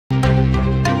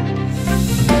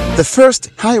The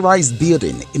first high-rise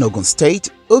building in Ogun State,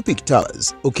 OPIC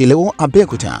Towers,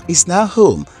 Abeokuta, is now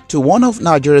home to one of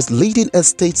Nigeria's leading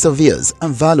estate surveyors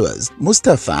and valuers,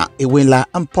 Mustapha Ewenla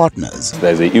and Partners.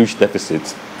 There's a huge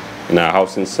deficit in our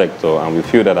housing sector, and we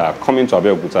feel that our coming to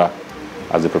Abeokuta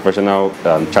as a professional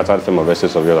chartered firm of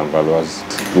estate surveyors and valuers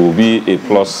will be a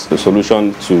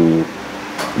solution to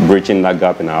bridging that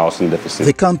gap in our housing deficit.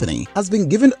 The company has been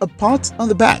given a pat on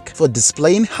the back for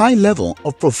displaying high level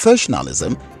of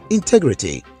professionalism,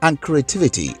 integrity and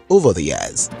creativity over the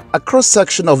years. A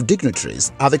cross-section of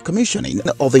dignitaries at the commissioning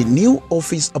of a new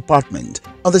office apartment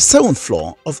on the 7th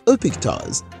floor of OPIC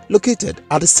Towers, located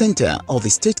at the center of the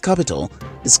state capital,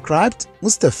 described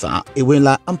Mustapha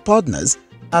Ewenla and Partners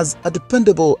as a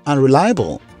dependable and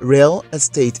reliable real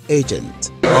estate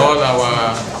agent. All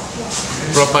our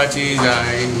properties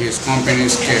are in his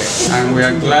company's care, and we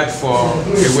are glad for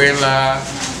Ewenla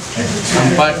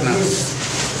and Partners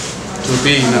to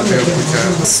be in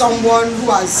Abeokuta. Someone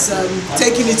who has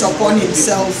taken it upon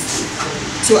himself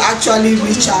to actually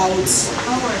reach out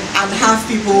and have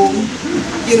people,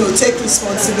 take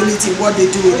responsibility what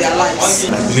they do with their lives.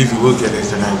 I believe he will get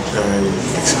it, and I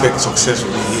expect success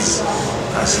will be his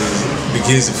as he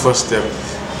begins the first step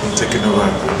in taking over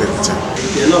Abeokuta.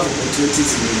 There are a lot of opportunities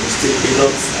in the state,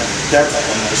 that I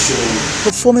can assure you.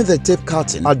 Performing the tape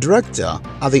cutting, our director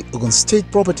at the Ogun State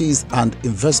Properties and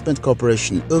Investment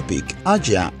Corporation OPIC,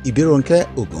 Abeokuta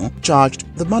Ogun, charged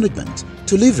the management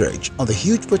to leverage on the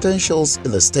huge potentials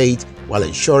in the state while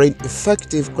ensuring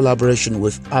effective collaboration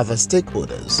with other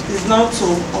stakeholders. It's now to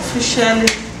officially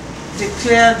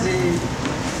declare the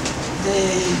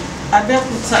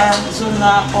Abeokuta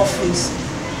zonal office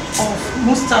of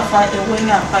Mustapha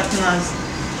Ewenla and Partners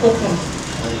open,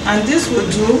 and this will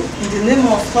do in the name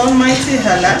of Almighty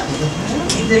Allah,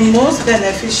 the most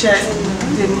beneficial,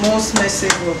 the most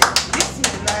merciful. This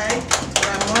is life, you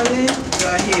are money, you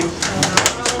are him.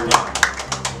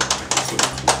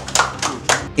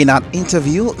 In an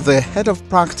interview, the head of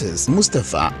practice,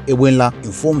 Mustapha Ewenla,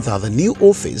 informed that the new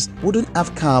office wouldn't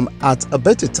have come at a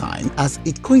better time as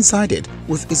it coincided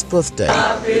with his birthday.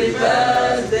 Happy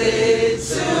birthday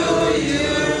to you.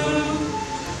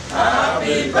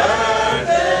 Happy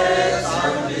birthday,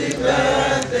 happy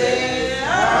birthday,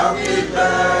 happy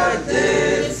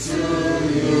birthday to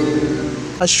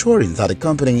you. Assuring that the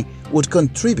company would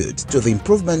contribute to the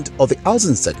improvement of the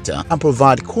housing sector and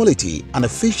provide quality and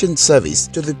efficient service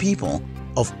to the people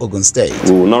of Ogun State.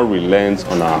 We will not relent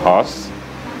on our house.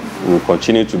 We will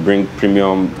continue to bring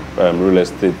premium real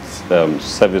estate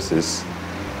services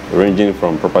ranging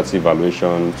from property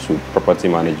valuation to property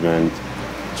management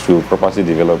to property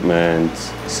development,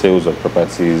 sales of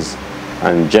properties,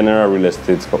 and general real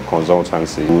estate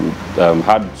consultancy. We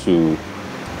add to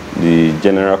the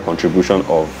general contribution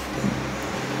of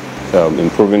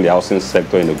improving the housing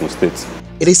sector in Ogun State.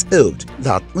 It is hoped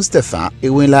that Mustapha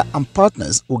Ewenla and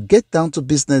Partners will get down to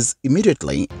business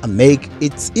immediately and make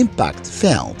its impact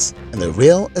felt in the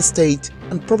real estate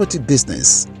and property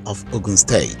business of Ogun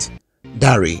State.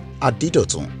 Dari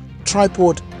Adidotun,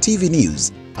 Tripod TV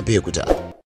News, Abeokuta.